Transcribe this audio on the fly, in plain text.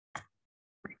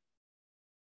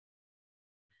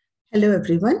Hello,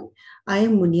 everyone. I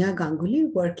am Munia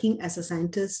Ganguli, working as a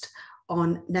scientist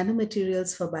on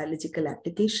nanomaterials for biological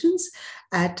applications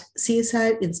at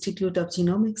CSIR Institute of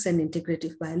Genomics and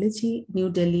Integrative Biology, New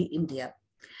Delhi, India.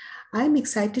 I am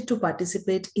excited to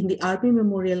participate in the RB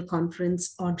Memorial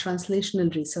Conference on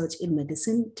Translational Research in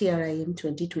Medicine, TRIM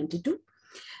 2022.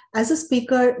 As a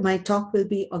speaker, my talk will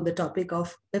be on the topic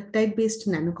of peptide-based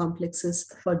nanocomplexes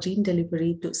for gene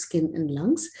delivery to skin and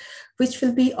lungs, which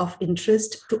will be of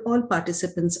interest to all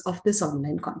participants of this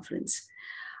online conference.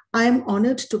 I am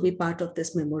honored to be part of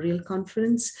this memorial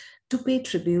conference to pay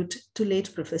tribute to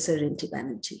late Professor Rinti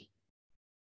Banerjee.